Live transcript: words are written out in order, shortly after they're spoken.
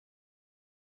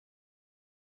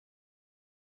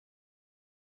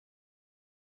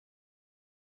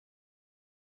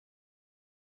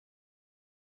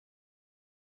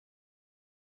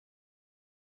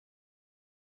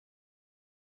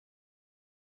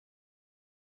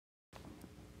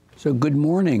So good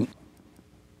morning.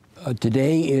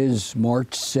 Today is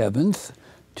March 7th,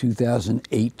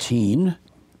 2018.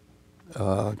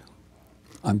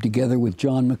 I'm together with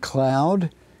John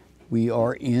MacLeod. We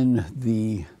are in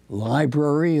the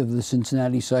library of the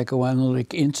Cincinnati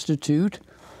Psychoanalytic Institute,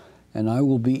 and I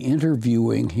will be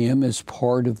interviewing him as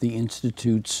part of the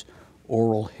Institute's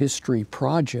oral history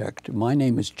project. My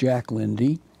name is Jack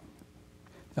Lindy.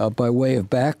 By way of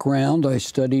background, I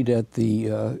studied at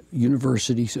the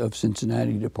University of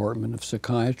Cincinnati Department of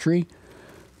Psychiatry,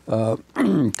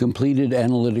 completed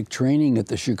analytic training at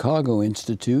the Chicago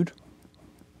Institute,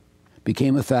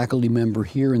 became a faculty member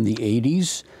here in the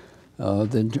 80s,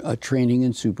 then a training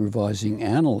and supervising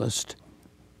analyst.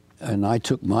 And I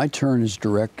took my turn as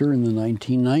director in the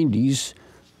 1990s.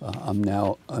 I'm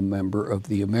now a member of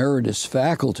the emeritus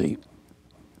faculty.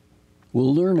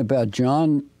 We'll learn about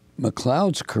John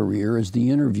MacLeod's career as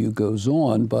the interview goes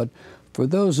on, but for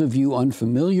those of you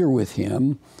unfamiliar with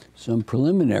him, some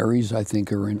preliminaries I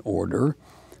think are in order.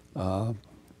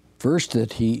 First,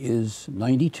 that he is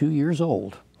 92 years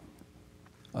old.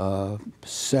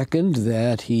 Second,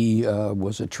 that he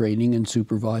was a training and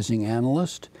supervising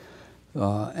analyst,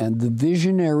 and the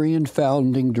visionary and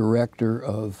founding director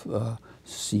of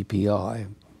CPI.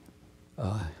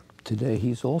 Today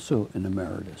he's also an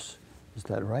emeritus. Is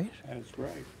that right? That's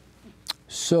right.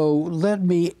 So let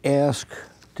me ask,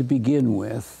 to begin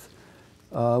with,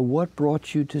 what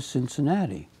brought you to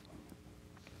Cincinnati?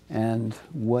 And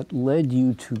what led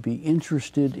you to be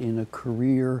interested in a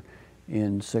career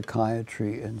in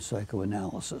psychiatry and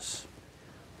psychoanalysis?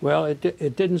 Well, it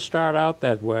didn't start out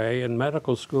that way. In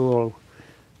medical school,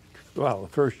 well, the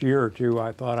first year or two,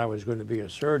 I thought I was going to be a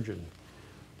surgeon.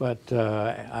 But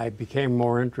I became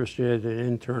more interested in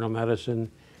internal medicine,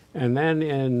 and then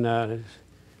in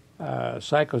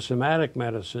psychosomatic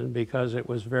medicine, because it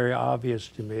was very obvious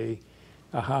to me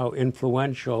how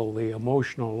influential the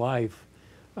emotional life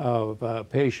of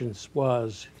patients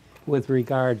was with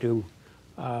regard to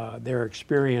their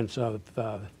experience of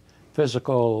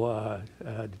physical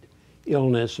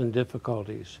illness and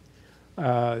difficulties.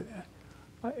 As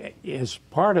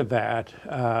part of that,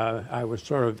 I was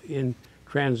sort of in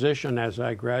transition as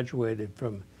I graduated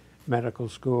from medical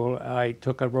school. I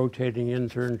took a rotating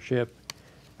internship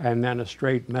and then a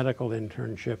straight medical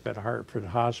internship at Hartford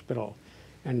Hospital.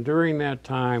 And during that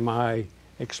time, I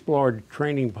explored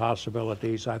training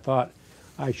possibilities. I thought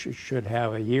I should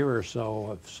have a year or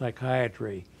so of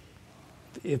psychiatry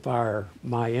if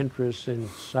my interests in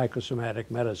psychosomatic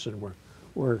medicine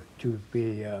were to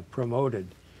be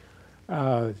promoted.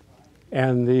 And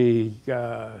the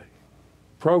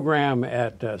program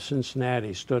at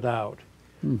Cincinnati stood out.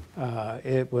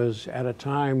 It was at a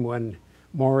time when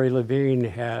Maury Levine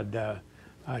had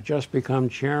just become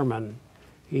chairman.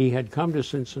 He had come to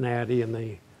Cincinnati in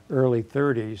the early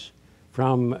 30s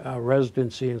from a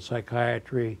residency in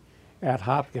psychiatry at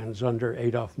Hopkins under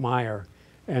Adolph Meyer,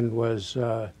 and was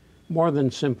more than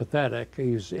sympathetic.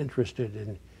 He was interested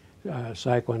in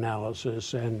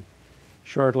psychoanalysis, and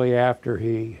shortly after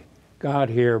he got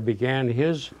here began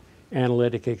his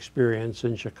analytic experience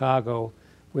in Chicago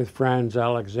with Franz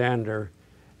Alexander,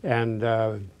 and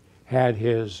had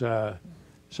his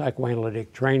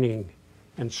psychoanalytic training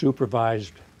and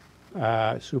supervision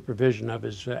of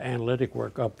his analytic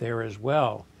work up there as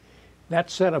well. That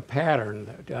set a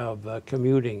pattern of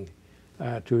commuting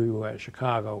to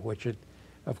Chicago, which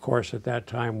of course at that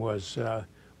time was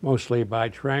mostly by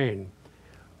train.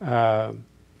 And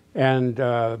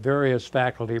various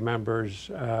faculty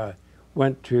members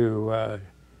went to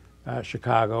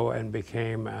Chicago and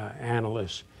became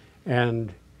analysts.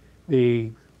 And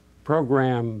the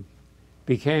program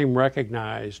became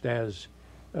recognized as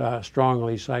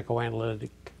strongly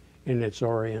psychoanalytic in its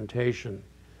orientation.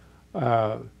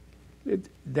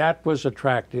 That was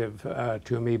attractive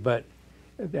to me, but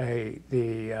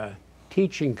the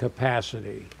teaching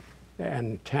capacity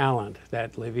and talent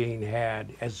that Levine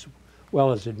had, as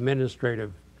well as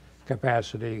administrative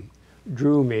capacity,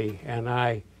 drew me, and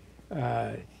I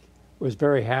was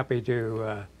very happy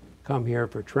to come here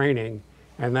for training.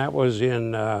 And that was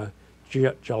in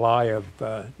July of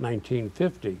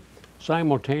 1950,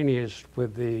 simultaneous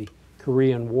with the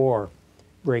Korean War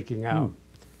breaking out.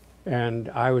 And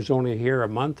I was only here a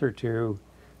month or two,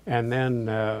 and then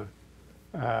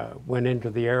went into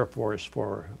the Air Force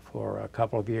for a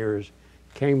couple of years,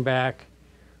 came back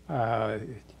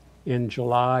in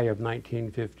July of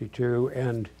 1952,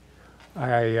 and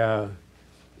I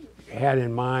had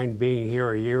in mind being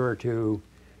here a year or two,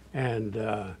 and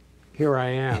here I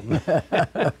am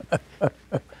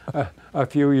a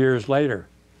few years later.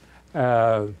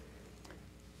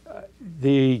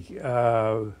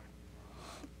 The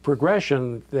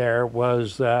progression there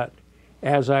was that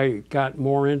as I got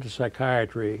more into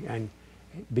psychiatry and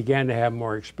began to have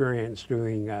more experience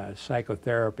doing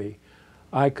psychotherapy,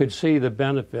 I could see the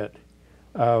benefit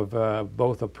of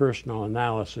both a personal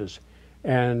analysis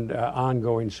and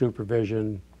ongoing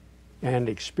supervision and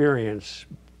experience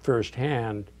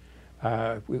firsthand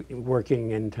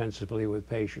working intensively with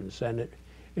patients. And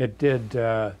it did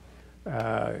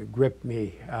grip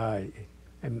me,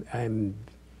 and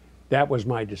that was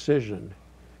my decision,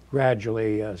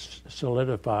 gradually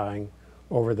solidifying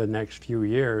over the next few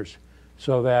years,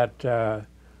 so that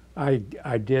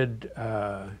I did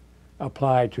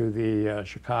apply to the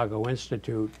Chicago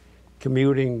Institute.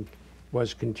 Commuting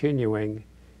was continuing,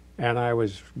 and I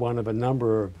was one of a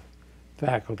number of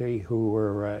faculty who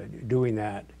were doing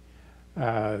that.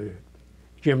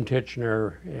 Jim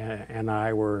Titchener and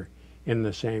I were in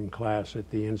the same class at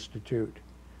the Institute.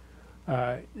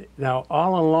 Now,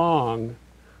 all along,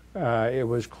 it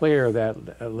was clear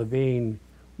that Levine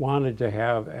wanted to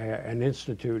have an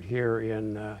institute here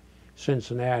in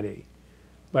Cincinnati.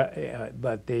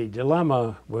 But the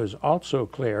dilemma was also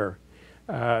clear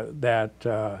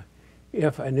that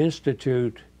if an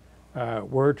institute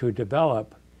were to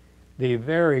develop, the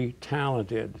very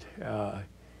talented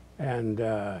and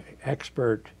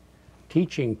expert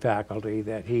teaching faculty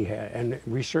that he had, and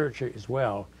research as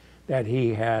well, that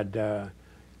he had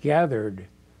gathered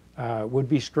would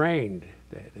be strained.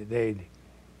 They'd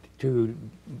to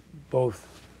both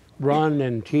run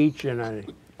and teach in an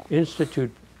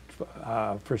institute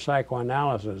for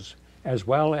psychoanalysis, as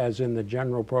well as in the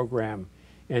general program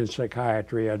in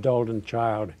psychiatry, adult and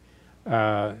child,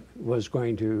 was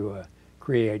going to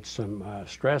create some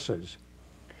stresses.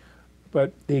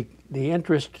 But the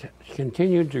interest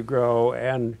continued to grow,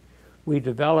 and we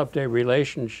developed a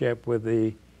relationship with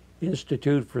the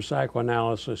Institute for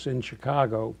Psychoanalysis in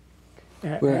Chicago.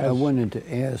 Well, I wanted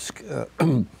to ask,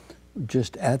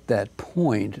 just at that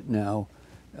point now,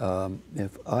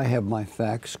 if I have my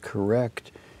facts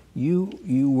correct,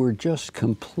 you were just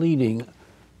completing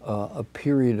a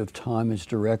period of time as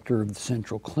director of the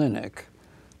Central Clinic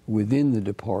within the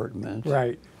department.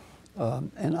 Right.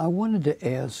 And I wanted to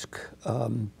ask,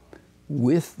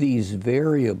 with these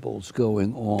variables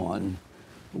going on,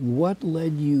 what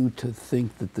led you to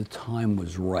think that the time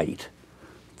was right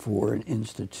for an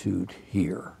institute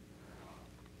here?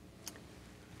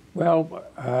 Well,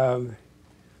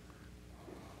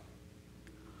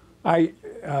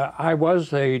 I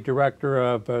was a director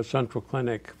of Central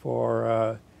Clinic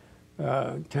for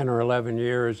 10 or 11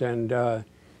 years, and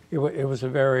it was a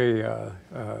very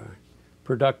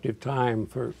productive time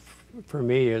for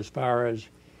me as far as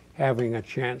having a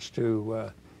chance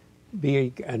to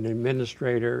be an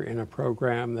administrator in a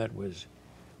program that was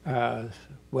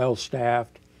well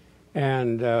staffed.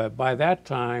 And by that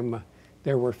time,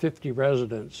 there were 50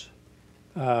 residents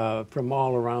from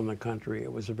all around the country.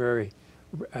 It was a very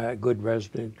good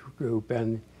resident group,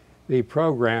 and the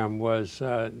program was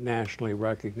nationally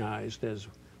recognized as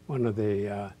one of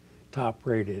the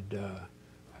top-rated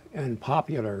and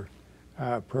popular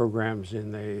programs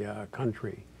in the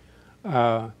country.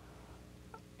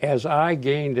 As I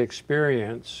gained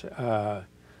experience,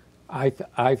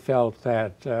 I felt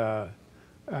that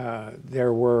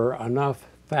there were enough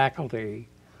faculty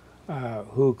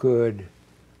who could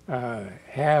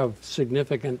have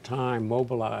significant time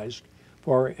mobilized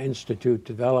for institute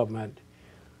development.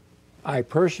 I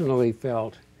personally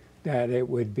felt that it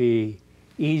would be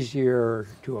easier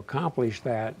to accomplish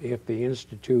that if the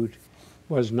institute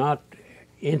was not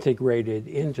integrated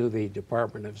into the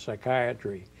Department of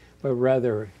Psychiatry, but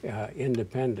rather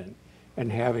independent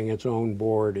and having its own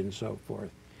board and so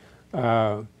forth.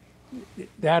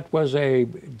 That was a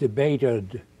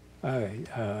debated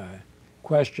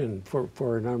question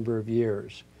for a number of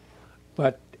years.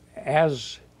 But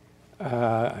as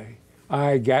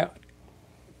I got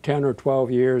 10 or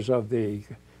 12 years of the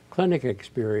clinic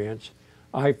experience,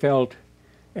 I felt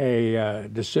a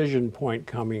decision point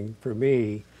coming for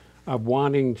me of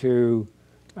wanting to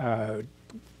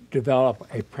develop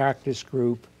a practice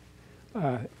group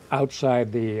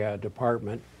outside the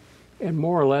department, and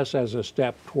more or less as a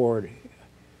step toward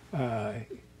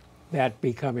that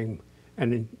becoming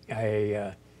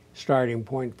a starting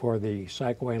point for the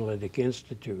Psychoanalytic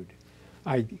Institute.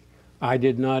 I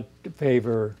did not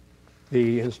favor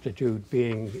the institute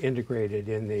being integrated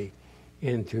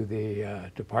into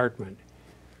the department.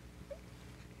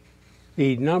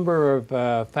 The number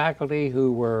of faculty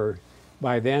who were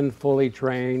by then fully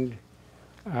trained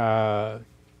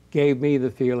gave me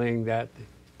the feeling that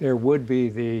there would be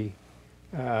the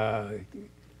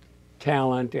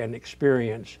talent and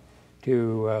experience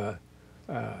to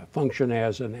function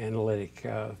as an analytic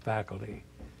faculty.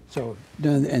 So,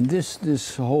 and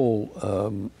this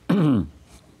whole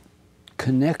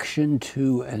connection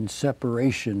to and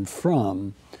separation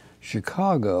from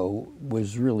Chicago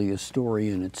was really a story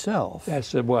in itself.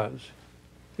 yes, it was.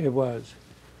 It was.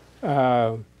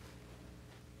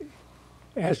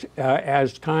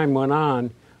 As time went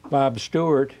on, Bob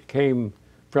Stewart came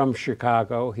from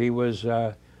Chicago. He was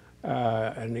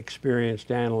an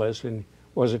experienced analyst and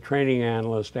was a training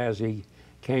analyst as he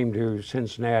came to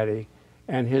Cincinnati.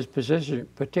 And his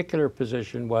particular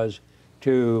position was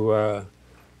to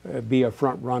be a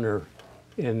front runner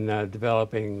in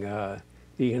developing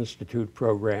the Institute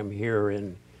program here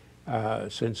in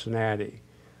Cincinnati.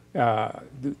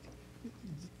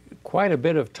 Quite a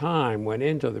bit of time went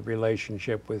into the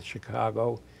relationship with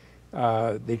Chicago.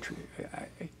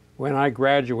 When I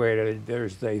graduated,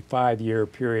 there's a 5-year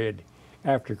period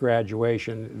after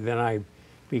graduation. Then I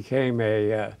became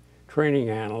a training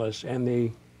analyst,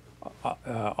 and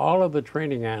all of the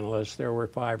training analysts, there were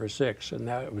 5 or 6,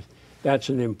 and that's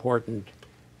an important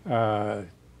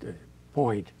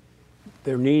point.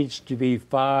 There needs to be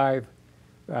 5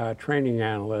 training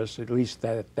analysts, at least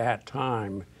at that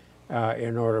time,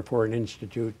 in order for an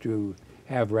institute to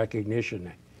have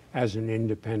recognition as an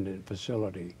independent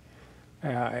facility.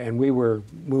 And we were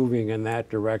moving in that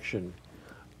direction.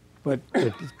 But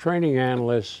the training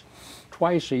analysts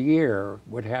twice a year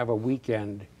would have a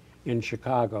weekend in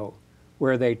Chicago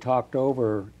where they talked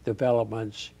over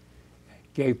developments,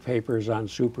 gave papers on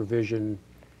supervision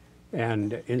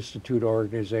and institute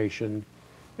organization,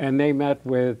 and they met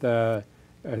with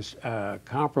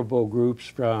comparable groups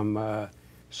from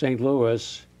St.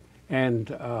 Louis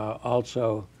and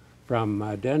also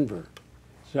from Denver.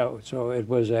 So it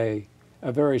was a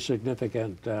very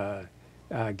significant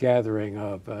gathering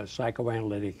of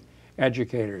psychoanalytic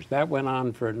educators. That went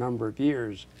on for a number of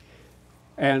years.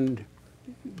 And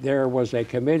there was a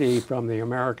committee from the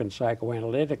American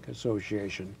Psychoanalytic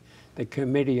Association, the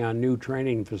Committee on New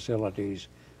Training Facilities,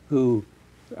 who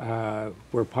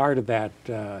were part of that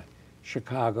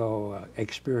Chicago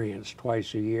experience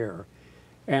twice a year.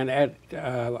 And at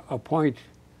a point,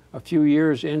 a few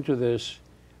years into this,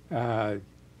 the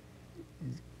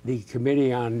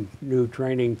Committee on New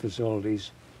Training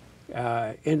Facilities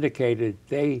indicated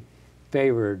they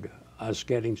favored us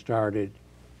getting started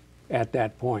at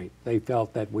that point. They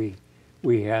felt that we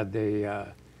had the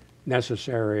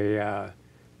necessary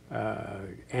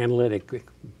analytic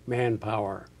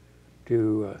manpower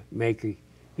to make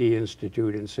the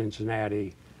Institute in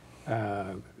Cincinnati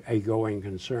a going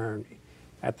concern.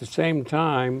 At the same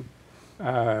time,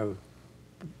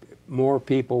 more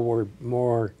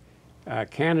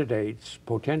candidates,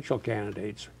 potential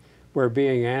candidates, were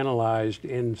being analyzed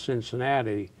in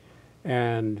Cincinnati,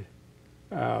 and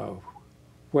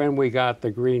when we got the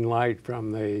green light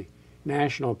from the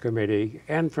National Committee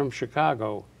and from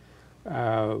Chicago,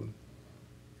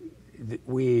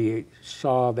 we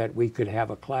saw that we could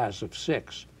have a class of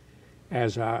 6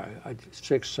 as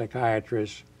 6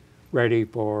 psychiatrists ready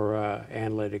for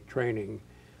analytic training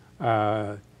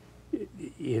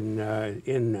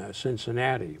in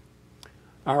Cincinnati.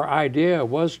 Our idea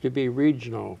was to be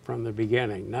regional from the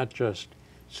beginning, not just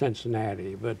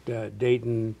Cincinnati, but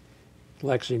Dayton,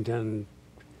 Lexington,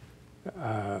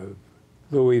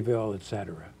 Louisville,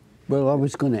 etc. Well, I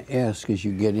was going to ask, as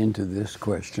you get into this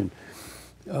question,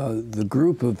 the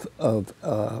group of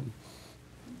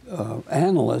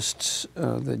analysts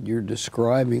that you're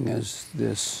describing as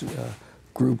this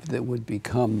group that would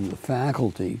become the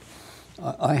faculty,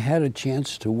 I had a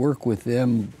chance to work with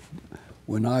them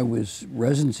when I was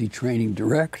residency training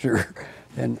director,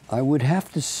 and I would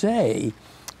have to say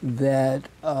that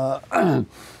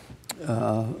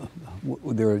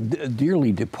they're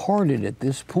dearly departed at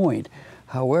this point.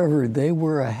 However, they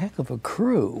were a heck of a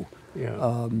crew.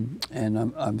 Yeah.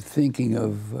 And I'm thinking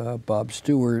of Bob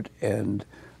Stewart and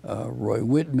Roy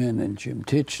Whitman and Jim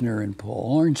Titchener and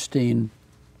Paul Ornstein,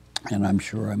 and I'm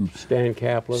sure Stan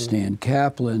Kaplan. Stan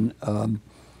Kaplan.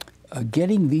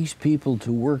 Getting these people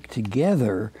to work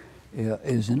together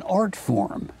is an art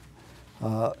form.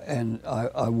 And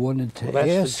I wanted to that's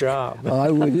ask, the job.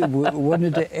 I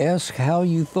wanted to ask how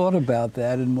you thought about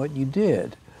that and what you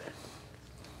did.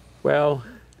 Well,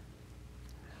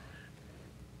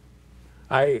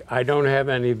 I don't have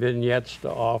any vignettes to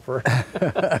offer,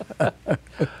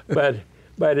 but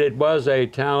it was a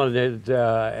talented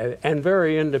and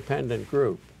very independent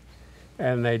group,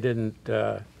 and they didn't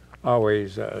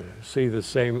always see the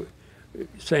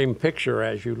same picture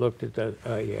as you looked at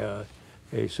a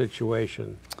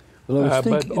situation. Well, I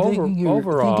was but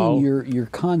overall, thinking your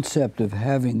concept of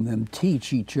having them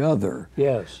teach each other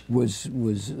yes, was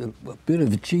a bit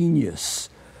of genius.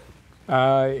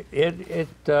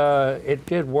 It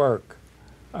did work,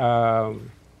 and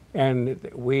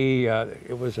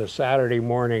it was a Saturday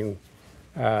morning.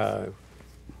 The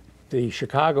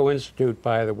Chicago Institute,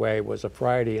 by the way, was a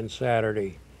Friday and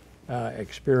Saturday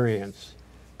experience,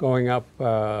 going up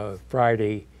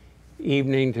Friday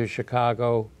evening to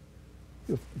Chicago,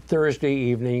 Thursday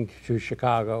evening to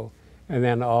Chicago, and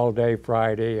then all day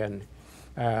Friday and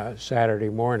Saturday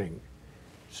morning.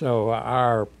 So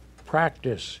our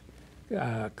practice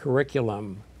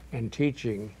curriculum and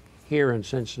teaching here in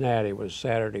Cincinnati was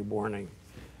Saturday morning.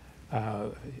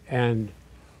 And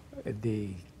the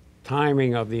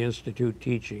timing of the Institute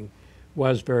teaching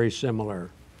was very similar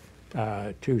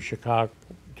to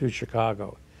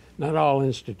Chicago. Not all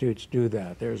institutes do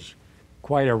that. There's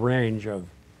quite a range of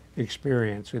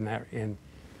experience in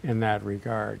that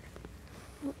regard.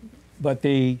 But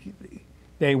they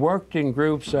worked in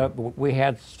groups. We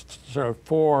had sort of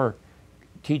 4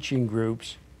 teaching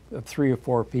groups of 3 or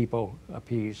 4 people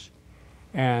apiece,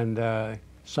 and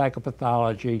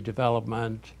psychopathology,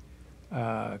 development,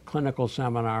 clinical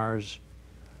seminars.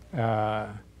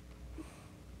 I'm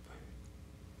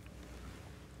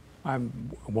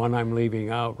leaving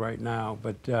out right now,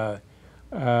 but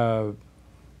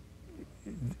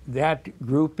that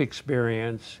group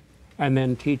experience and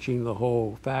then teaching the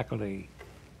whole faculty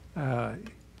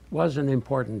was an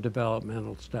important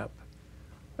developmental step.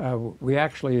 We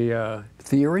actually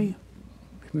Theory?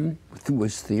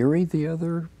 Was theory the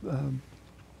other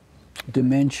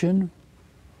dimension?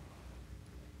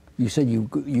 You said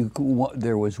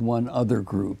there was one other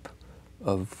group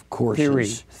of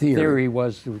courses. Theory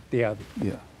was the other.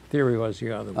 Yeah. Theory was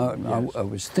the other one. Yes. I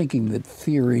was thinking that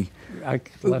theory. I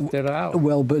left it out.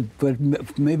 Well, but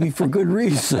maybe for good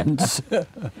reasons.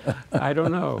 I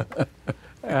don't know.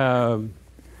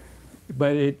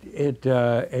 But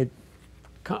it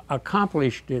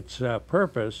accomplished its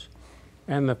purpose,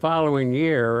 and the following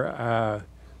year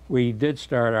we did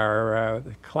start our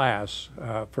class,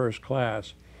 first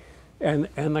class,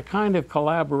 and the kind of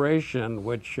collaboration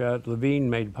which Levine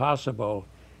made possible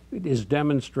is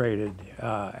demonstrated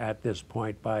at this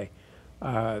point by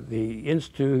the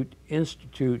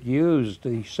Institute used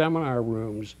the seminar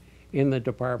rooms in the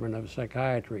Department of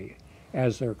Psychiatry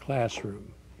as their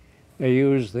classroom. They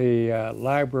used the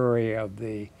library of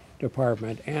the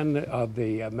department and of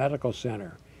the medical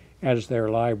center as their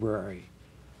library.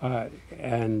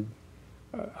 And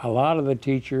a lot of the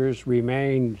teachers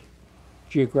remained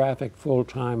geographic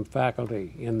full-time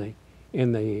faculty in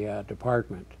the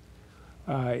department.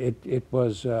 It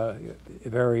was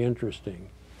very interesting.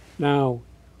 Now,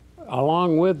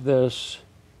 along with this,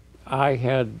 I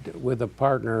had, with a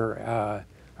partner,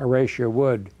 Horatio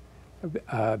Wood,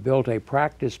 built a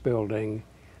practice building.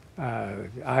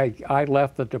 I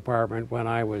left the department when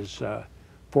I was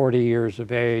 40 years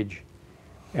of age,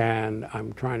 and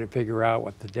I'm trying to figure out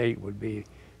what the date would be.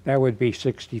 That would be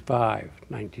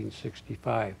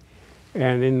 1965.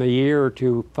 And in the year or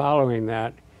two following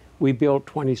that, we built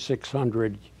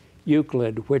 2600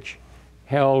 Euclid, which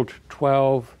held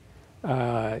 12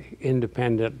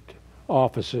 independent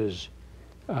offices,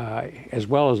 as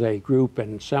well as a group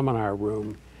and seminar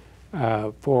room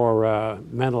for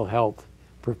mental health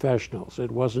professionals. It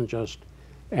wasn't just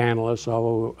analysts,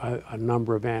 although a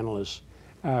number of analysts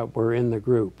were in the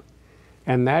group.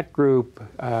 And that group,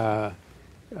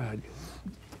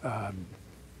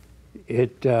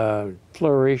 it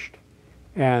flourished,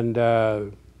 and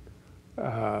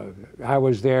I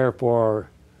was there for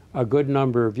a good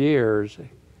number of years.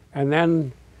 And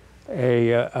then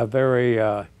a very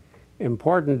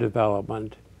important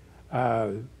development,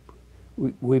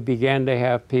 we began to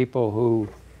have people who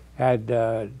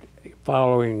had,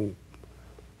 following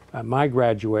my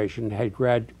graduation, had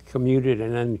commuted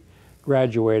and then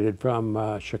graduated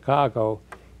from Chicago,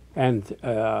 and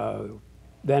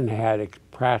then had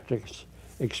practice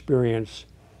experience,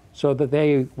 so that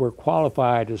they were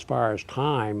qualified as far as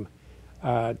time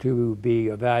to be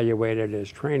evaluated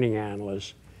as training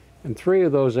analysts. And 3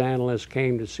 of those analysts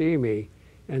came to see me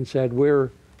and said,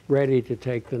 "We're ready to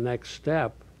take the next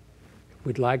step.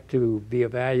 We'd like to be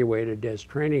evaluated as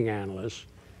training analysts."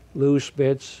 Lou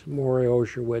Spitz, Maury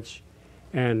Osherwitz,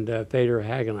 and Thader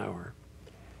Hagenauer.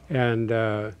 And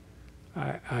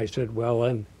I said, well,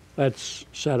 then let's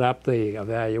set up the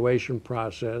evaluation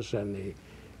process, and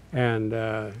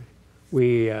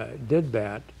we did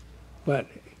that. But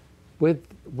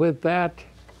with that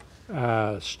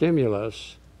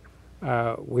stimulus,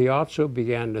 we also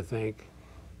began to think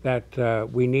that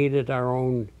we needed our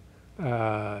own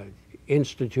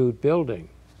Institute building.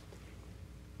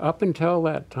 Up until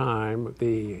that time,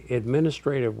 the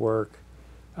administrative work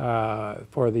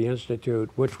for the Institute,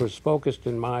 which was focused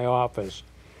in my office,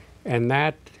 and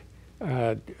that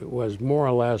was more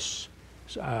or less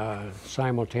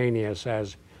simultaneous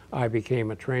as I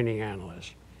became a training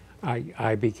analyst.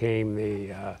 I became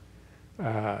the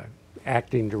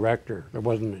acting director. There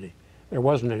wasn't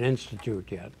an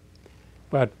institute yet,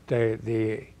 but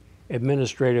the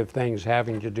administrative things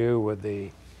having to do with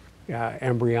the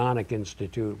embryonic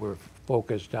institute were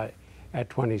focused at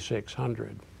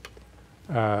 2600.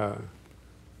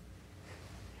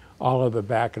 All of the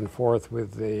back and forth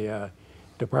with the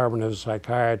Department of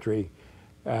Psychiatry.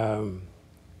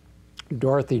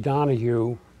 Dorothy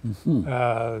Donahue,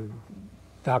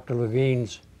 Dr.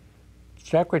 Levine's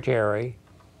secretary,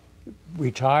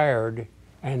 retired,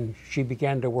 and she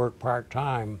began to work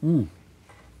part-time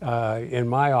in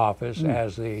my office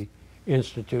as the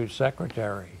Institute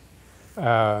secretary.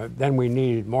 Then we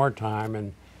needed more time,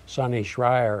 and Sonny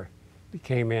Schreier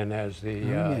came in as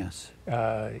the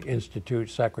Institute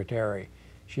secretary.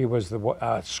 She was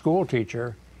the school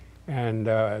teacher, and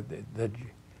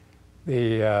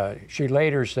she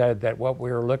later said that what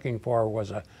we were looking for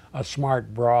was a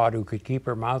smart broad who could keep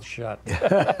her mouth shut.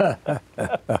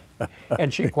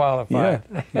 And she qualified.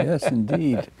 Yeah. Yes,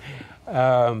 indeed.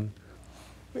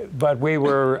 But we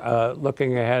were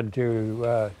looking ahead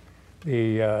to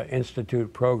the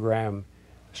Institute program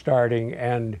starting,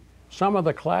 and some of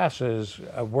the classes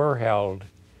were held,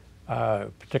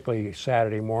 particularly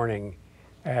Saturday morning,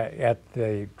 at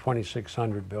the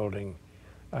 2600 building,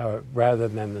 rather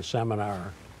than the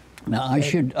seminar. Now,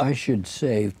 I should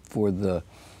say for the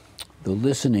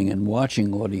listening and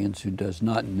watching audience who does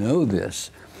not know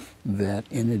this, that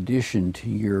in addition to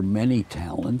your many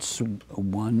talents,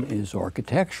 one is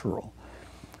architectural,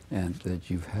 and that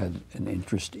you've had an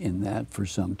interest in that for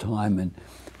some time. And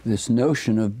this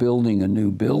notion of building a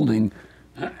new building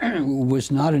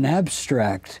was not an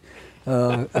abstract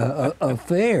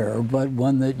affair, but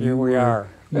one that here we are.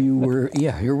 You were,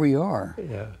 yeah, here we are.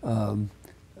 Yeah.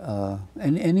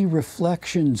 And any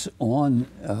reflections on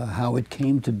how it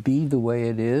came to be the way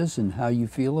it is, and how you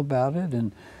feel about it,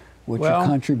 and what your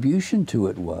contribution to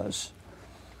it was?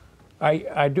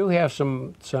 I do have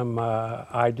some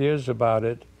ideas about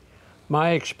it.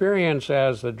 My experience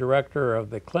as the director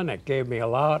of the clinic gave me a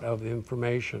lot of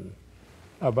information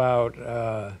about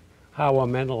how a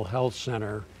mental health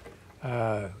center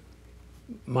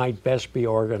might best be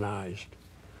organized.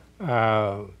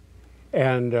 And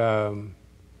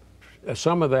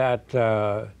some of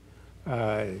that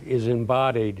is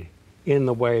embodied in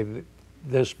the way that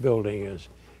this building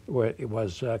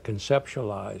was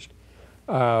conceptualized.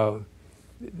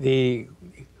 The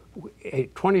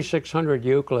 2600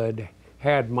 Euclid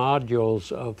had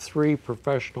modules of 3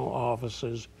 professional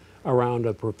offices around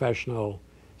a professional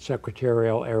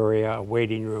secretarial area, a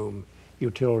waiting room,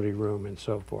 utility room, and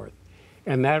so forth.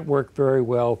 And that worked very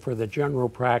well for the general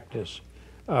practice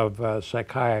of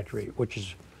psychiatry, which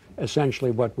is essentially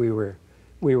what we were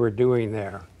doing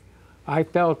there. I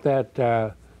felt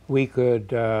that we could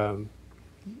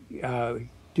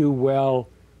do well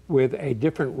with a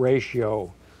different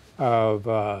ratio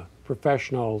of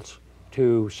professionals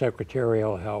to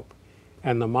secretarial help.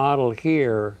 And the model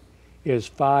here is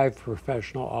 5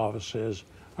 professional offices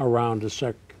around a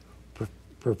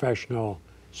professional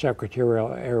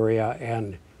secretarial area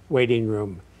and waiting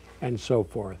room and so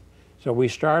forth. So we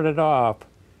started off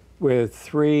with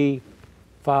 3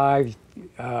 5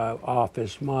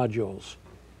 office modules.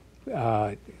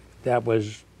 That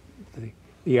was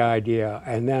the idea.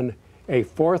 And then a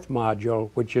 4th module,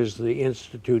 which is the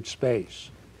Institute space.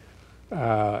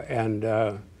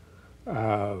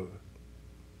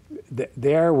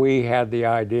 There we had the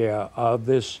idea of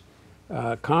this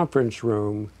conference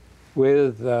room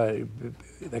with the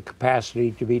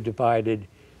capacity to be divided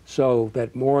so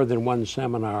that more than one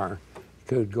seminar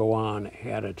could go on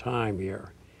at a time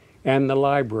here. And the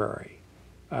library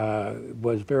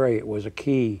was a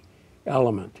key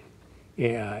element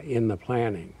in the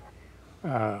planning.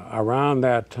 Around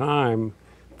that time,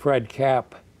 Fred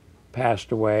Kapp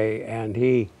passed away, and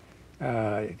he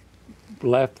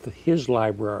left his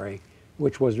library,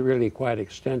 which was really quite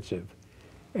extensive.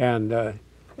 And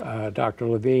Dr.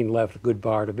 Levine left a good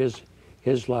part of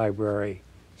his library.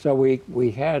 So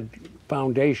we had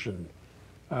foundation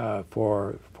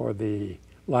for the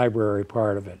library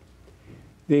part of it.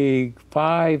 The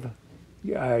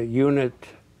 5-unit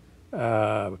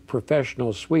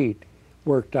professional suite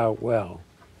worked out well.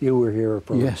 You were here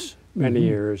for many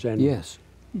years, and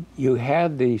you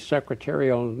had the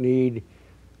secretarial need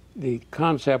the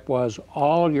concept was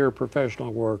all your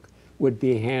professional work would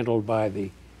be handled by the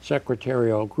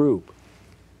secretarial group.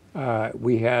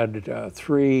 We had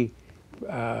 3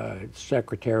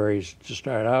 secretaries to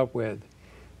start out with,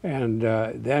 and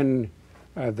then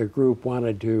the group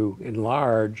wanted to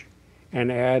enlarge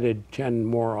and added 10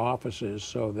 more offices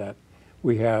so that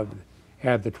we had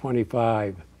the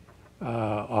 25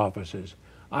 offices.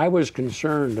 I was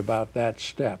concerned about that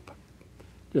step,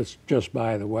 just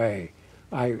by the way.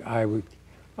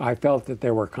 I felt that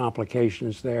there were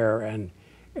complications there,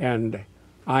 and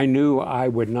I knew I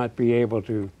would not be able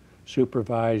to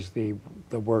supervise the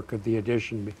work of the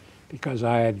edition because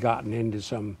I had gotten into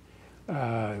some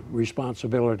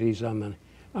responsibilities on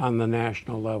the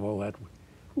national level that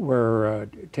were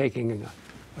taking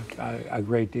a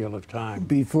great deal of time.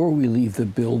 Before we leave the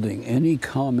building, any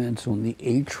comments on the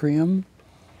atrium?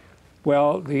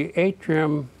 Well, the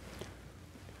atrium,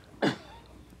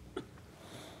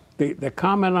 the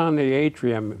comment on the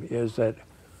atrium is that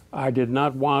I did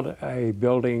not want a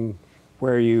building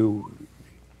where you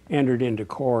entered into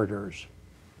corridors.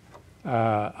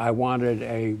 I wanted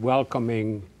a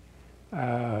welcoming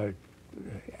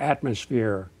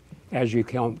atmosphere as you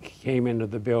came into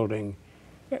the building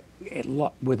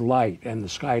with light, and the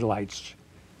skylights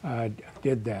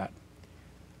did that.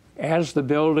 As the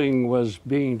building was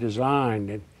being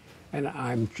designed, and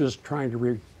I'm just trying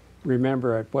to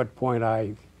remember at what point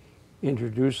I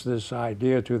introduced this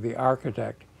idea to the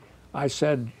architect, I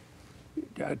said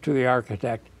to the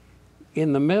architect,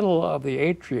 in the middle of the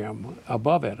atrium,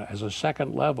 above it, as a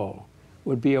second level,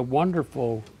 would be a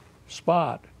wonderful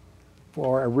spot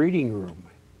for a reading room,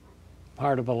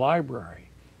 part of a library.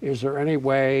 Is there any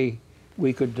way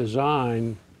we could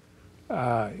design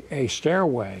a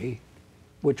stairway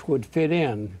which would fit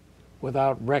in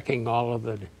without wrecking all of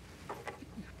the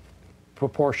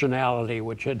proportionality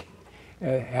which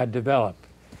had developed?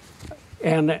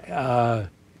 And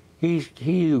he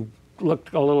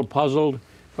looked a little puzzled,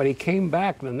 but he came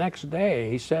back the next day.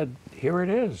 He said, "Here it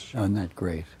is." Oh, isn't that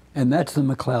great? And that's the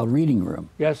MacLeod reading room.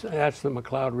 Yes, that's the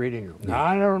MacLeod reading room. Now,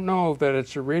 I don't know that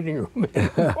it's a reading room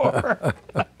anymore,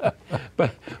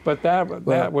 but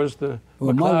that was the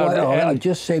well, MacLeod. I'll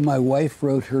just say my wife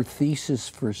wrote her thesis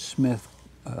for Smith,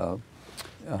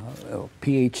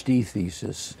 PhD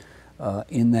thesis,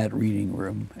 in that reading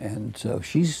room, and so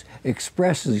she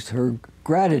expresses her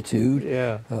gratitude.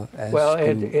 Yeah. Well,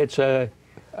 it's a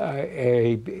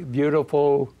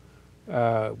beautiful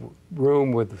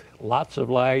room with lots of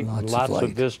light, lots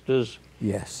of vistas.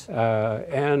 Yes.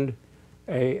 And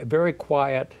a very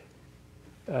quiet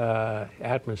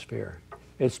atmosphere.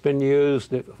 It's been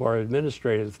used for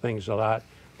administrative things a lot.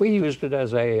 We used it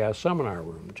as a seminar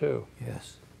room too.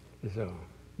 Yes. So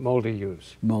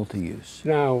multi-use. Multi-use.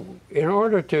 Now, in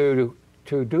order to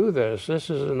do this is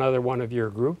another one of your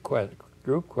group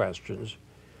questions.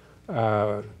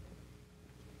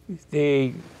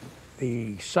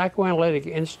 The Psychoanalytic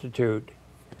Institute,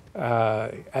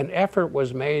 an effort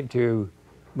was made to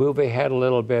move ahead a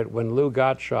little bit when Lou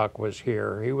Gottschalk was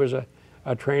here. He was a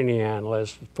training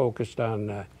analyst focused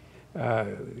on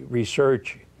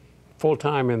research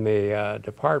full-time in the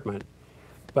department.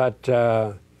 But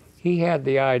he had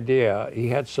the idea, he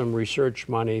had some research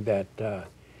money that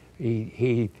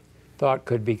he thought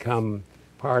could become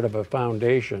part of a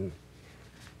foundation.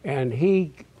 And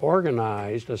he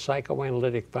organized a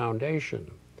psychoanalytic foundation,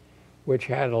 which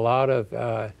had a lot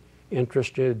of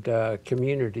interested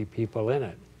community people in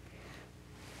it.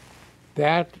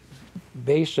 That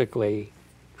basically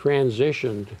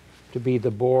transitioned to be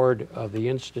the board of the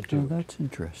Institute. Oh, that's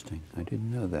interesting. I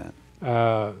didn't know that.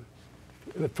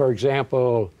 For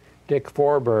example, Dick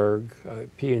Forberg,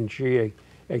 P&G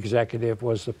executive,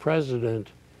 was the president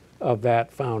of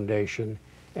that foundation,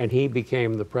 and he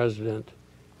became the president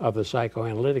of the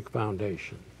Psychoanalytic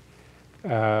Foundation.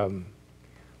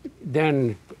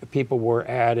 Then people were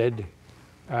added,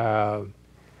 and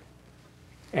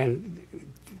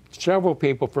several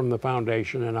people from the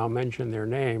foundation, and I'll mention their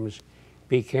names,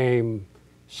 became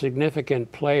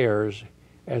significant players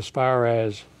as far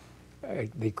as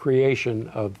the creation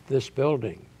of this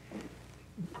building.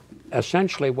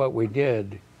 Essentially what we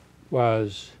did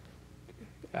was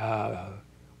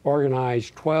organize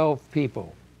 12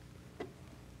 people.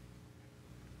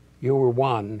 You were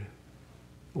one.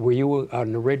 Were you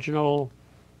an original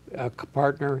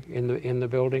partner in the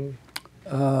building?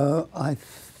 I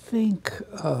think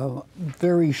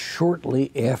very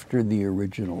shortly after the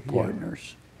original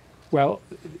partners. Yeah. Well,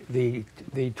 the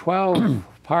 12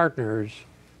 partners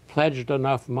pledged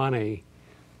enough money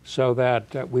so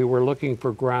that we were looking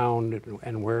for ground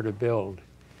and where to build.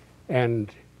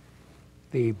 And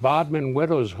the Bodman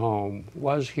Widows Home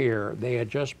was here. They had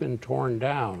just been torn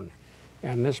down,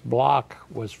 and this block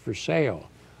was for sale,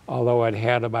 although it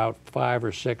had about 5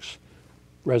 or 6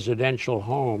 residential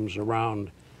homes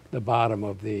around the bottom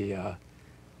of the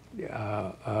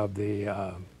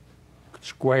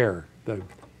square, the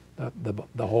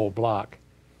whole block.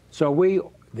 So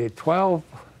the 12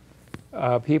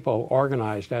 people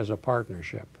organized as a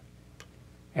partnership,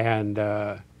 and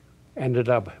ended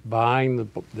up buying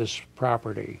this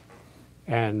property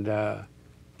and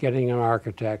getting an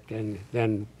architect, and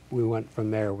then we went from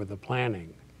there with the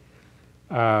planning.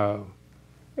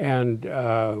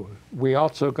 We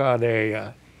also got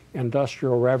a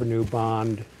industrial revenue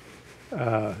bond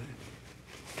for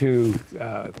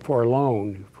a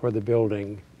loan for the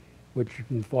building, which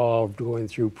involved going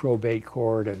through probate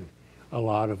court and a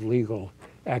lot of legal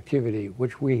activity,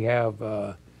 which we have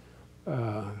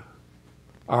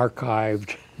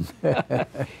archived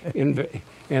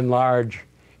in large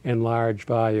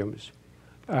volumes.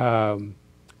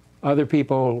 Other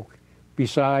people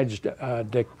besides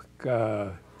Dick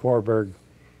Forberg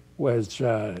was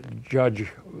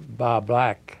Judge Bob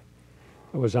Black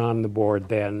was on the board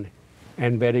then,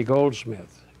 and Betty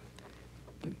Goldsmith,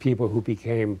 people who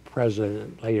became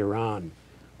president later on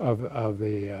of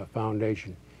the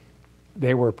foundation.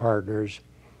 They were partners,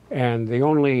 and the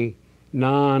only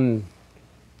non-occupant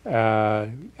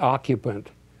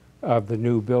of the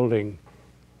new building,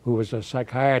 who was a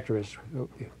psychiatrist,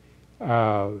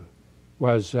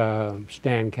 was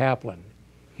Stan Kaplan.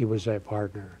 He was a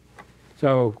partner.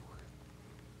 So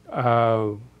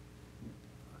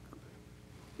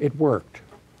it worked,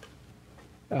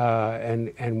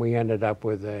 and we ended up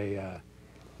with a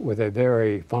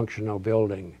very functional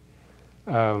building.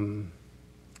 Do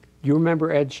you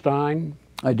remember Ed Stein?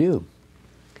 I do.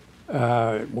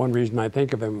 One reason I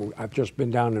think of him, I've just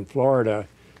been down in Florida,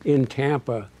 in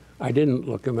Tampa. I didn't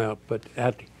look him up, but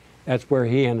that's where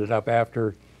he ended up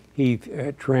after he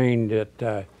trained at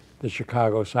the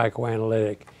Chicago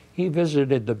Psychoanalytic. He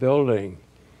visited the building,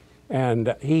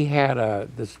 and he had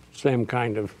the same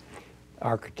kind of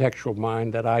architectural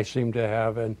mind that I seem to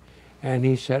have, and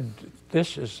he said,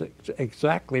 "This is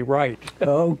exactly right."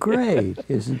 Oh, great!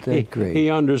 Isn't that great?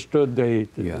 He understood the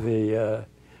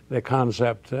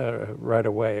concept right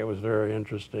away. It was very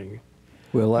interesting.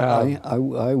 Well,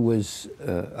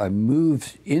 I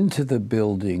moved into the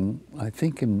building, I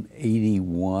think in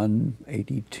 81,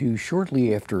 82,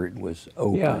 shortly after it was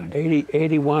opened. Yeah,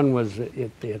 81 was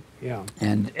it, yeah.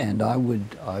 And I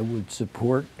would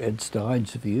support Ed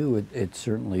Stein's view. It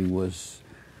certainly was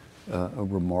a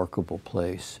remarkable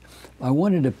place. I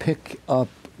wanted to pick up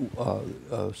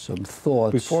some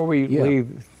thoughts. Before we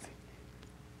leave,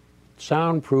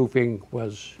 soundproofing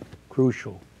was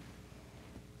crucial.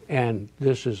 And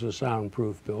this is a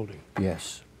soundproof building.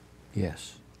 Yes,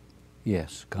 yes,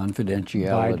 yes.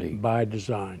 Confidentiality. By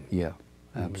design. Yeah,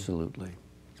 absolutely.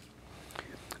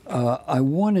 I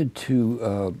wanted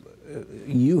to,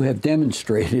 you have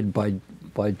demonstrated by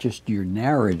just your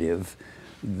narrative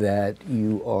that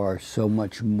you are so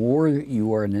much more.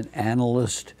 You are an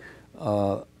analyst,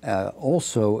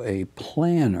 also a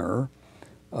planner.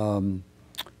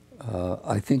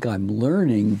 I think I'm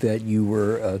learning that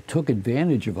you took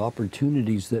advantage of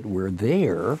opportunities that were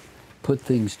there, put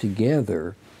things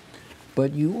together,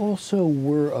 but you also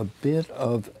were a bit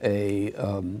of a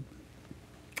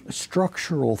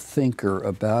structural thinker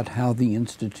about how the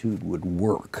Institute would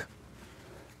work.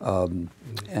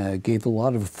 Gave a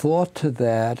lot of thought to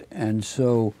that, and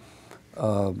so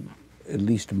at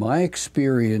least my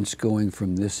experience going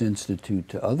from this institute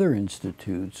to other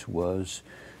institutes was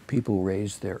people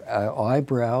raised their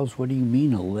eyebrows. What do you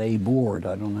mean a lay board?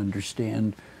 I don't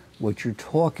understand what you're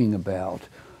talking about.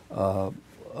 Of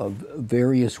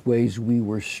various ways we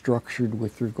were structured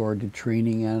with regard to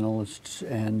training analysts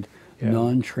and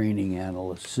non-training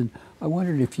analysts. And I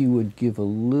wondered if you would give a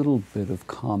little bit of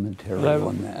commentary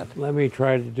on that. Let me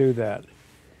try to do that.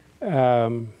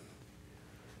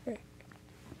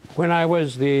 When I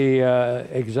was the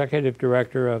executive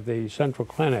director of the Central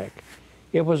Clinic,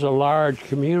 it was a large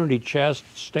community chest,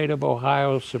 state of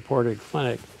Ohio supported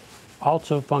clinic,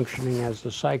 also functioning as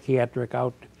the psychiatric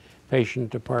outpatient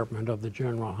department of the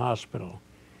General Hospital.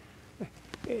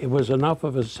 It was enough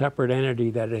of a separate entity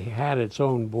that it had its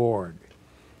own board.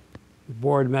 The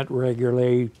board met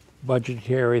regularly,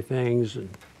 budgetary things,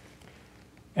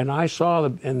 and I saw,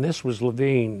 and this was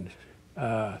Levine,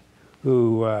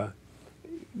 who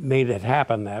made it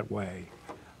happen that way.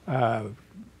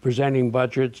 Presenting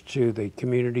budgets to the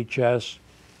community chest,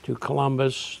 to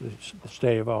Columbus, the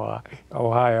state of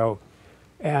Ohio,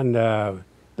 and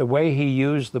the way he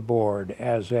used the board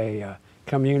as a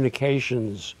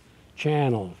communications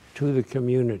channel to the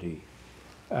community.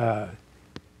 The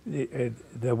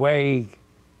way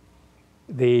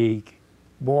the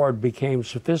board became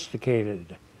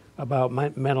sophisticated about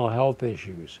mental health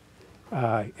issues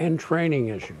and training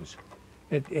issues,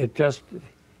 it just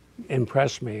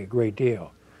impressed me a great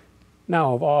deal.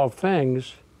 Now, of all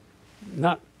things,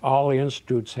 not all the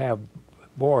institutes have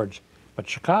boards, but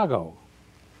Chicago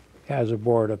has a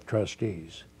board of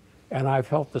trustees. And I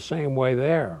felt the same way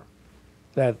there,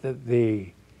 that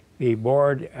the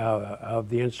board of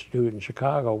the Institute in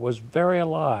Chicago was very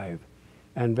alive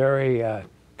and very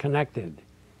connected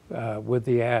with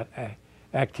the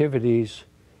activities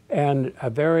and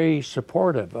very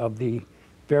supportive of the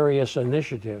various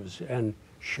initiatives. And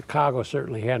Chicago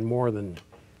certainly had more than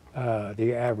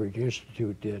the average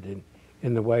institute did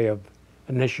in the way of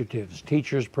initiatives,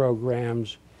 teachers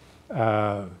programs,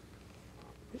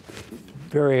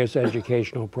 various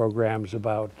educational programs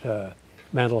about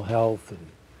mental health and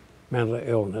mental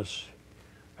illness.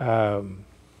 The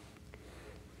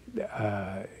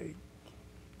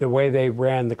way they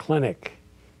ran the clinic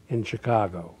in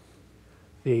Chicago,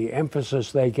 the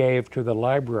emphasis they gave to the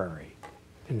library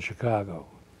in Chicago,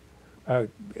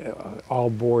 all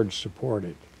boards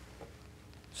supported.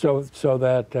 So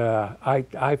that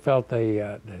I felt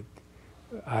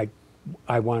I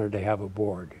wanted to have a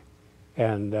board.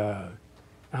 And now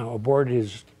a board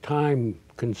is time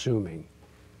consuming,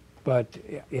 but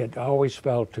it always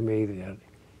felt to me that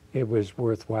it was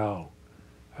worthwhile,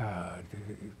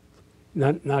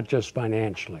 not just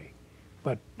financially,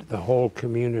 but the whole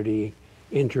community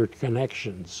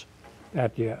interconnections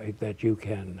that you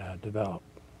can develop.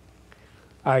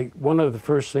 One of the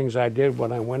first things I did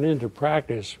when I went into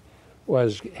practice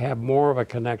was have more of a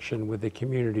connection with the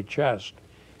community chest,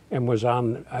 and was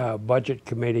on a budget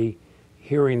committee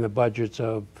hearing the budgets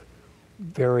of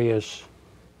various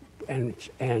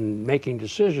and making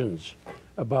decisions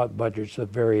about budgets of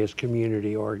various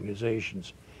community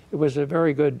organizations. It was a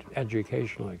very good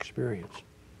educational experience.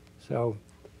 So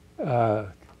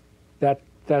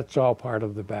that's all part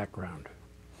of the background.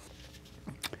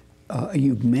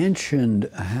 You've mentioned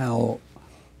how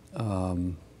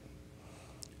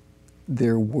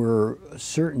there were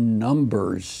certain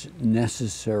numbers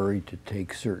necessary to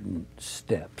take certain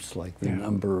steps, like the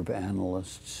number of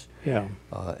analysts,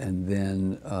 and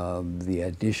then the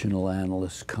additional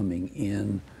analysts coming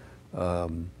in.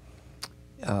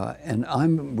 And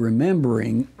I'm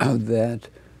remembering that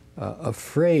a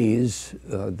phrase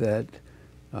that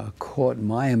caught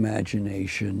my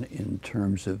imagination in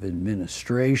terms of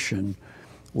administration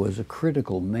was a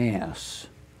critical mass.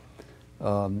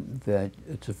 That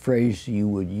it's a phrase you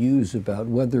would use about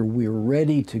whether we're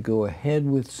ready to go ahead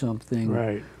with something,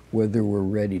 right, whether we're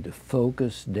ready to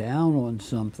focus down on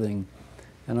something.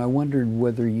 And I wondered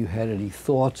whether you had any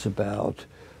thoughts about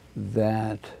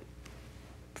that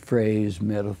phrase,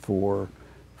 metaphor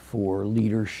for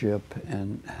leadership,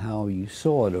 and how you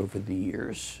saw it over the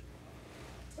years.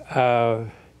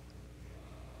 I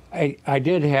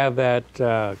did have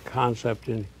that concept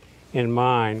in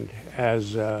mind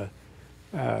as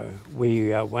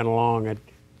we went along,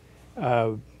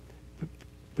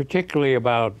 particularly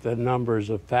about the numbers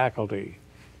of faculty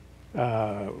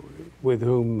with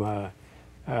whom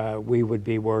we would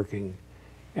be working.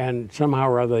 And somehow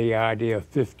or other, the idea of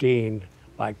 15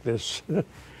 like this,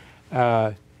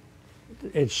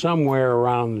 it's somewhere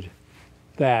around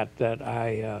that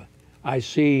I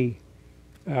see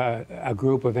a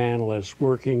group of analysts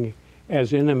working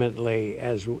as intimately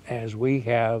as we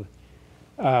have,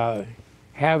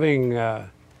 having a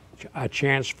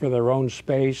chance for their own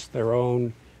space, their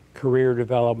own career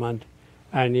development,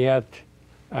 and yet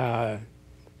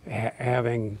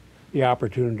having the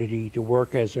opportunity to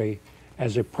work as a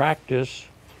practice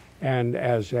and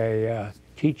as a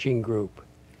teaching group,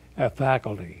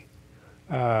 faculty.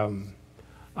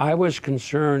 I was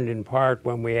concerned in part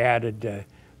when we added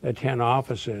the 10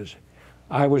 offices.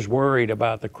 I was worried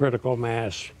about the critical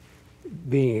mass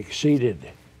being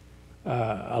exceeded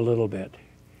a little bit,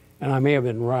 and I may have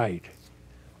been right,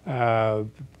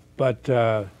 but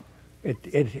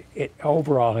it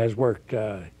overall has worked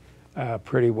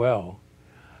pretty well.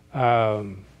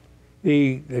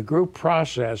 The group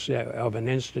process of an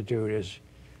institute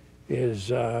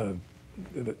is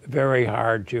very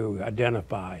hard to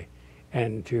identify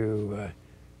and to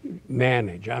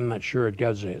manage. I'm not sure it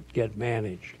does get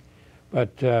managed,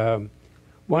 but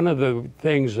one of the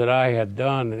things that I had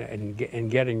done in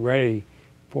getting ready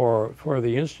for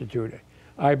the Institute,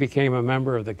 I became a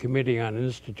member of the Committee on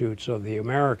Institutes of the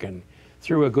American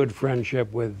through a good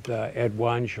friendship with Ed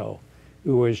Weinschel,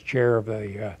 who was chair of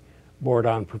the Board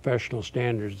on Professional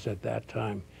Standards at that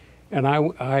time. And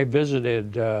I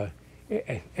visited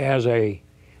as a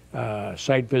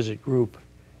site visit group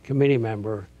committee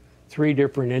member 3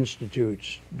 different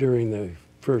institutes during the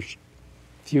first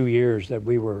few years that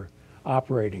we were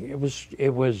operating. It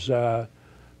was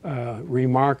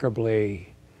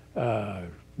remarkably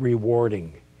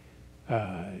rewarding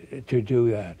to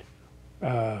do that.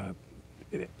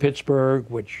 Pittsburgh,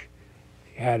 which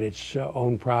had its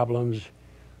own problems.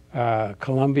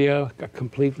 Columbia, a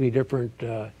completely different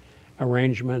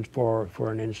arrangement for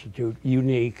an institute,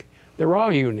 unique. They're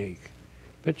all unique.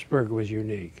 Pittsburgh was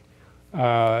unique.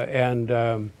 And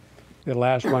the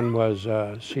last one was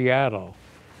Seattle.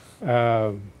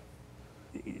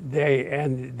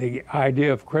 The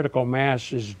idea of critical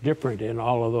mass is different in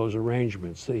all of those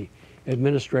arrangements. The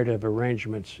administrative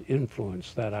arrangements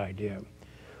influence that idea.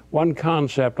 One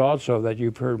concept also that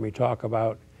you've heard me talk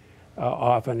about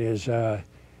often is the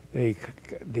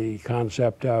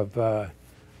concept of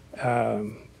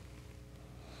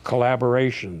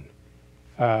collaboration.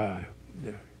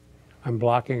 I'm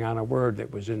blocking on a word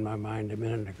that was in my mind a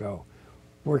minute ago.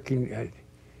 Working,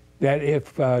 that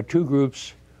if 2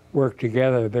 groups work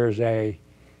together, there's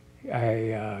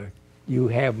you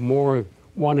have more,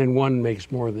 1 and 1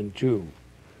 makes more than 2.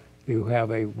 You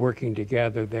have a working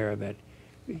together there that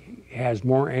has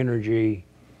more energy,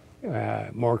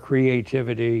 more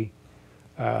creativity,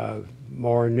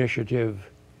 more initiative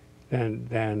than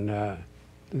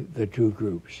the 2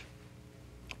 groups.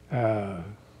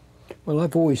 Well,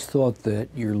 I've always thought that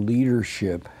your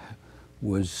leadership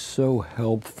was so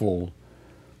helpful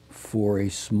for a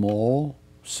small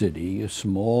city, a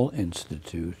small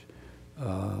institute,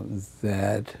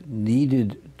 that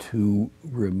needed to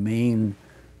remain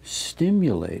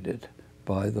stimulated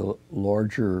by the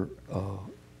larger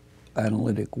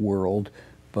analytic world,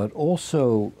 but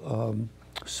also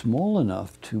small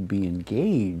enough to be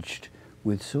engaged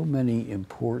with so many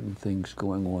important things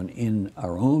going on in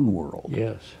our own world.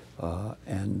 Yes.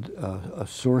 And a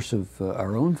source of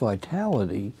our own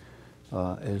vitality,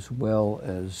 as well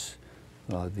as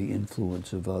the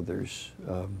influence of others.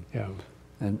 Yeah.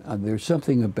 And there's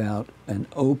something about an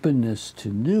openness to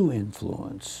new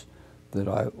influence that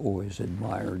I always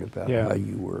admired about how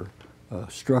you were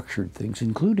structured things,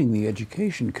 including the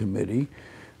Education Committee,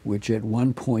 which at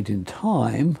one point in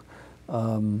time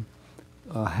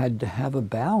had to have a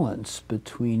balance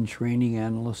between training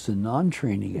analysts and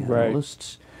non-training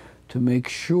analysts to make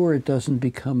sure it doesn't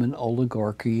become an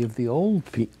oligarchy of the old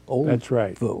That's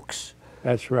right. folks.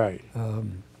 That's right.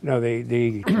 No,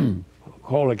 the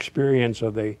whole experience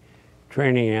of the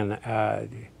training and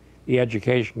the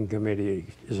Education Committee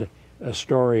is a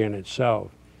story in itself,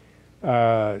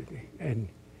 and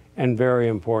very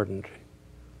important.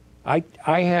 I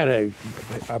had a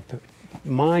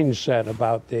mindset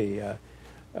about the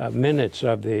minutes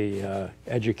of the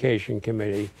Education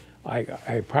Committee.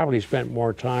 I probably spent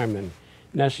more time than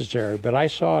necessary, but I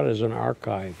saw it as an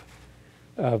archive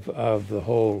of the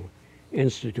whole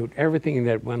institute. Everything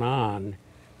that went on,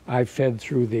 I fed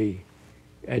through the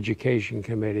Education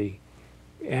Committee,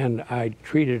 and I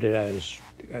treated it as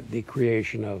the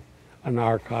creation of an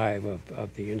archive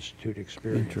of the institute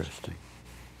experience. Interesting.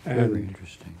 And very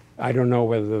interesting. I don't know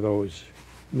whether those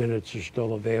minutes are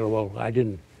still available. I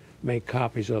didn't make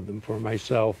copies of them for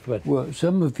myself, but Well,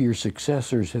 some of your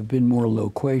successors have been more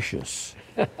loquacious.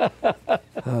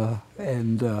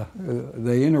 And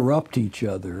they interrupt each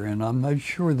other, and I'm not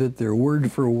sure that their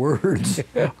word for words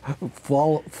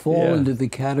fall into the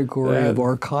category of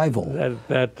archival.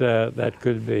 that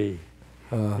could be.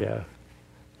 Yeah.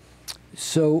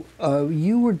 So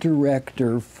you were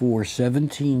director for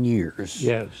 17 years.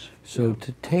 Yes. So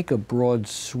to take a broad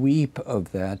sweep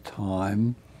of that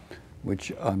time,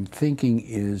 which I'm thinking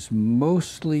is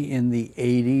mostly in the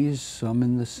 80s, some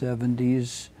in the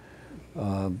 70s,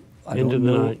 Into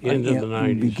the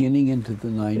 90s. Beginning into the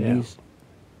 90s.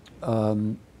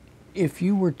 If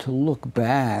you were to look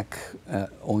back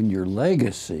on your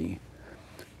legacy,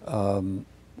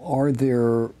 are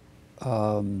there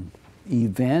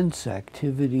events,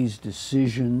 activities,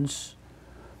 decisions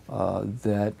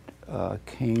that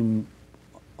came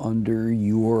under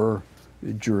your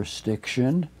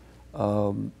jurisdiction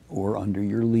or under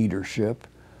your leadership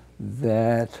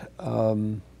that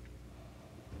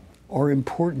are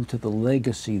important to the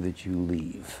legacy that you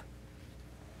leave?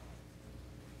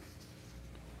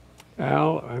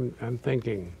 Al, I'm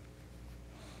thinking.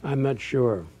 I'm not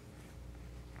sure.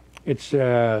 It's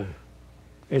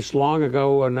long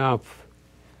ago enough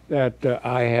that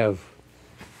I have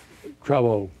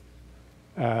trouble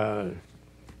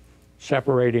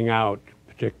separating out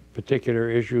particular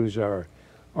issues or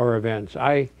or events.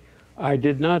 I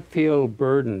did not feel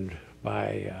burdened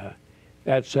by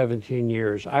that 17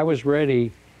 years. I was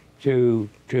ready to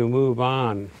move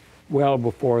on well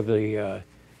before the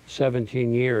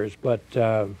 17 years, but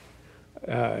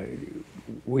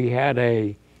we had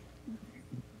a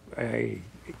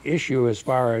issue as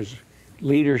far as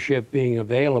leadership being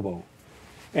available,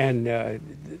 and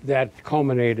that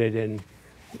culminated in,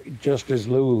 just as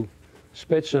Lou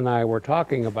Spitz and I were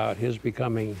talking about his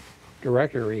becoming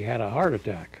director, he had a heart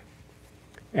attack.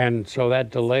 And so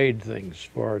that delayed things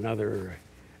for another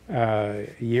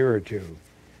year or two.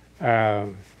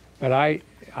 But I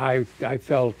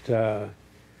felt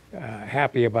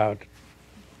happy about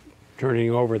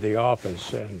turning over the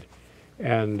office,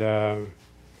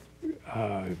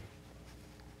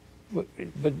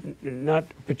 but not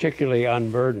particularly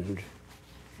unburdened.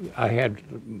 I had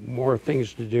more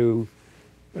things to do.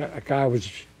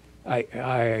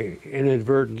 I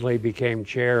inadvertently became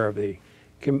chair of the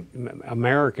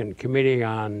American Committee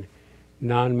on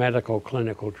Non-Medical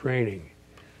Clinical Training,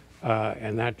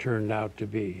 and that turned out to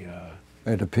be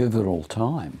at a pivotal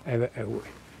time.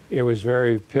 It was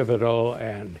very pivotal,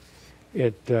 and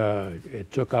it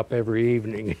took up every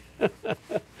evening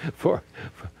for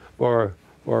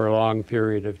a long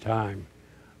period of time.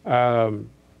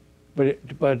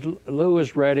 But Lou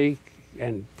was ready,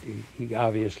 and he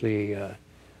obviously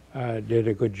did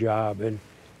a good job,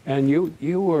 and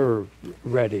you were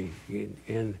ready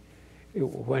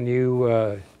when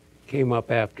you came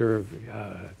up after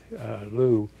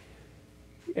Lou,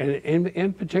 and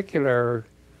in particular,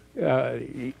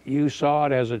 you saw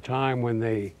it as a time when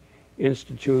the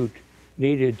Institute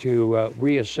needed to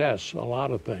reassess a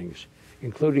lot of things,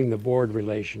 including the board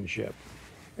relationship,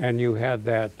 and you had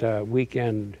that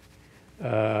weekend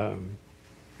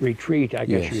retreat, I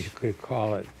guess you could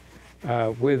call it,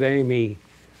 with Amy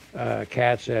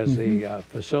Katz as the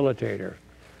facilitator.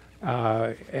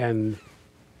 And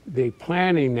the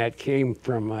planning that came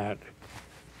from that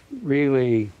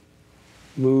really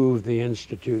moved the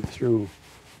Institute through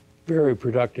very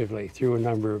productively through a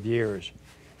number of years,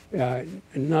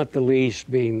 not the least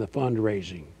being the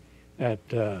fundraising that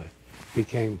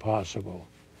became possible.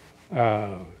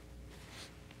 Now,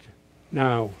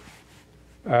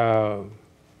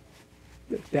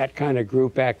 that kind of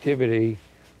group activity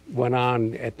went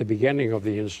on at the beginning of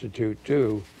the Institute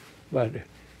too, but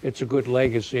it's a good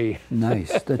legacy.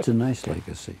 Nice. That's a nice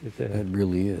legacy. That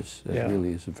really is. That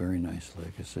really is a very nice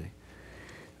legacy.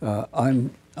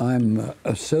 I'm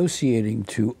associating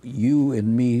to you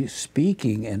and me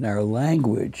speaking in our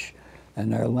language,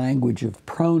 and our language of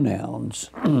pronouns.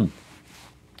 And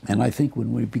I think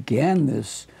when we began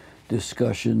this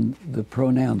discussion, the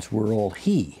pronouns were all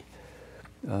he.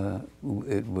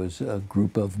 It was a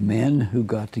group of men who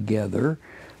got together,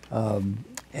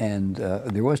 and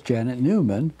there was Janet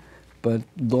Newman, but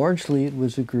largely it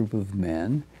was a group of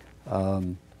men,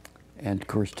 and of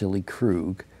course Tilly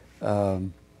Krug.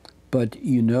 But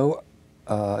you know,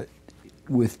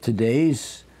 with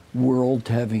today's world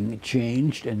having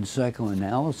changed and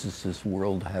psychoanalysis's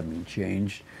world having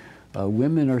changed,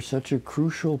 women are such a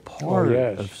crucial part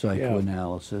of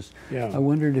psychoanalysis. I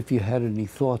wondered if you had any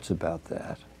thoughts about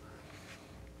that.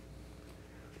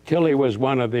 Tilly was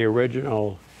one of the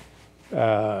original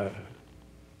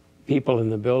people in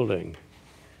the building.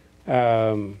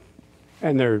 And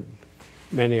there are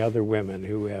many other women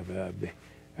who have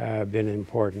been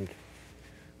important.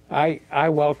 I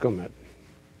welcome it.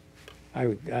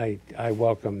 I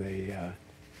welcome the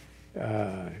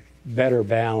better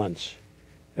balance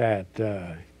that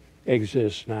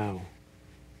exists now,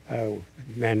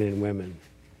 men and women.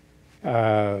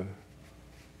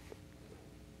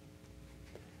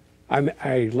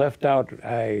 I left out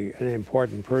an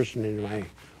important person in my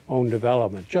own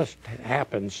development. Just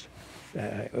happens.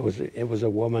 It was a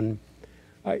woman.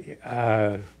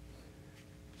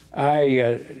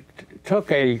 I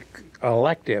took a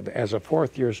elective as a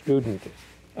fourth-year student.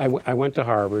 I went to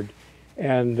Harvard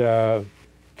and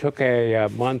took a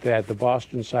month at the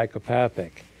Boston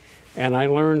Psychopathic, and I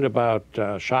learned about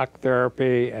shock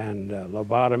therapy and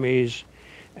lobotomies,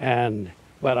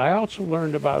 but I also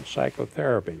learned about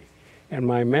psychotherapy. And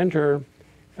my mentor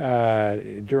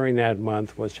during that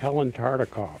month was Helen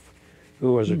Tartikoff,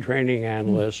 who was a training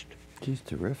analyst. She's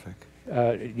terrific.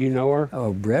 You know her?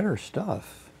 Oh, read her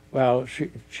stuff. Well,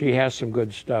 she has some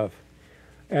good stuff,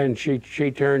 and she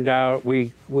turned out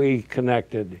we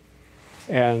connected,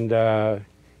 and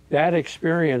that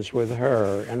experience with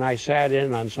her, and I sat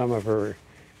in on some of her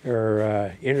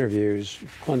interviews,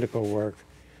 clinical work,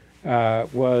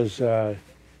 was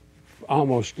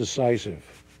almost decisive.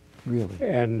 Really?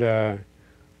 And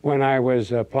when I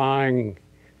was applying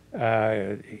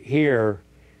here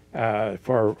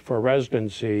for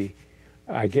residency,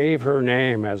 I gave her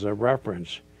name as a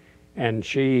reference, and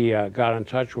she got in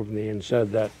touch with me and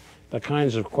said that the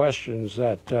kinds of questions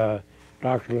that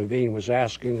Dr. Levine was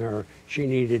asking her, she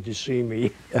needed to see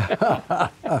me.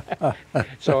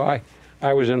 So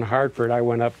I was in Hartford. I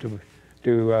went up to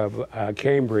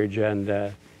Cambridge and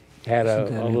had a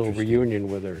little reunion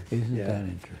with her. Isn't that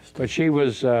interesting? But she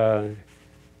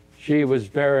was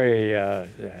very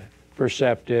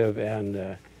perceptive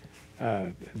and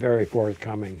very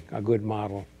forthcoming, a good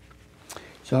model.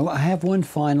 So I have one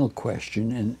final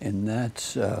question, and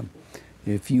that's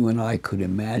if you and I could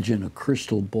imagine a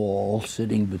crystal ball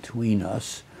sitting between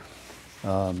us,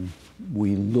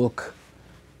 we look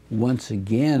once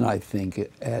again, I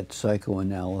think, at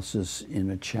psychoanalysis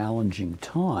in a challenging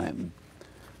time.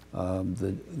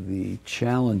 The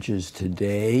challenges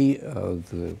today of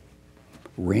the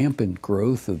rampant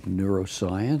growth of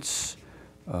neuroscience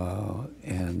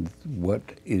and what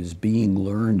is being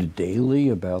learned daily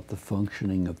about the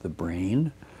functioning of the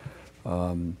brain,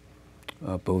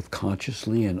 both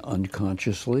consciously and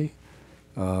unconsciously.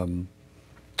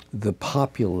 The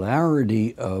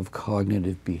popularity of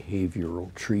cognitive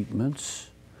behavioral treatments,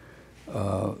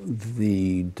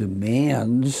 the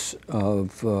demands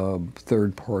of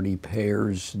third-party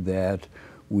payers that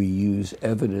we use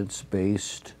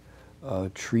evidence-based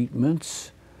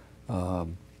treatments.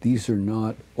 These are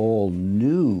not all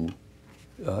new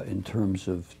in terms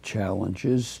of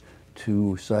challenges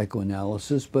to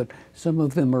psychoanalysis, but some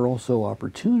of them are also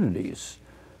opportunities.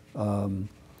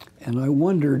 And I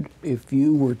wondered if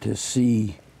you were to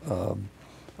see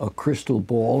a crystal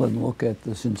ball and look at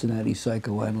the Cincinnati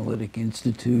Psychoanalytic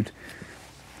Institute,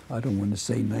 I don't want to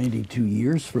say 92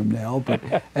 years from now, but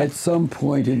at some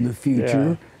point in the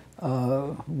future,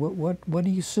 what do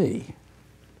you see?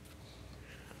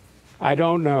 I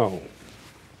don't know,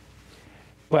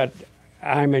 but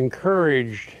I'm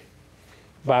encouraged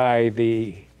by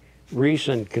the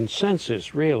recent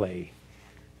consensus, really,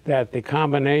 that the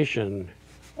combination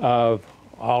of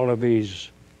all of these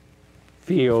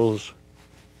fields,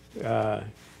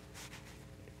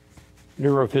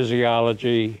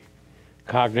 neurophysiology,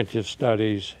 cognitive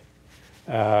studies,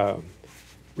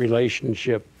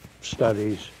 relationship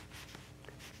studies,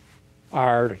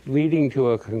 are leading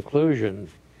to a conclusion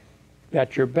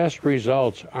that your best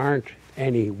results aren't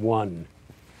any one,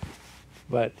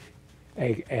 but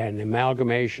an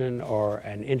amalgamation or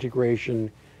an integration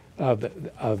of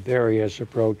various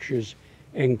approaches,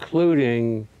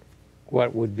 including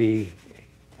what would be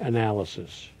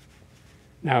analysis.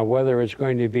 Now, whether it's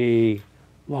going to be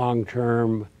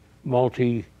long-term,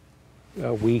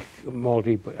 multi-week,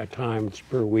 times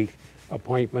per week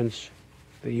appointments,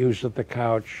 the use of the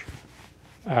couch,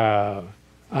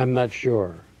 I'm not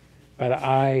sure. But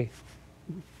I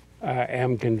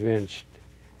am convinced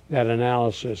that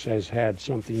analysis has had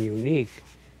something unique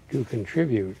to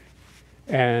contribute.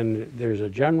 And there's a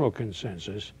general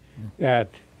consensus that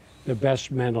the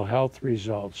best mental health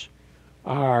results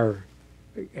are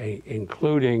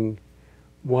including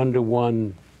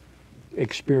one-to-one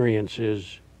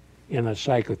experiences in a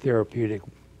psychotherapeutic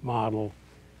model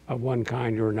of one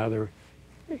kind or another,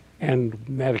 and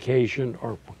medication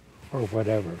or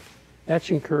whatever.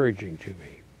 That's encouraging to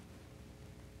me.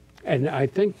 And I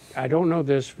think, I don't know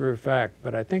this for a fact,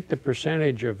 but I think the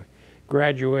percentage of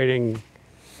graduating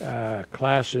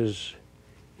classes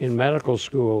in medical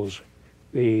schools,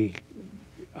 there's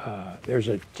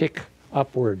a tick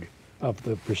upward of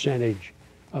the percentage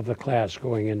of the class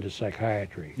going into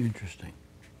psychiatry. Interesting.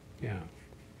 Yeah.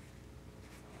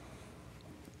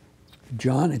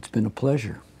 John, it's been a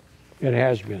pleasure. It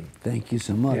has been. Thank you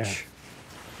so much.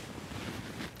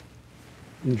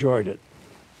 Yeah. Enjoyed it.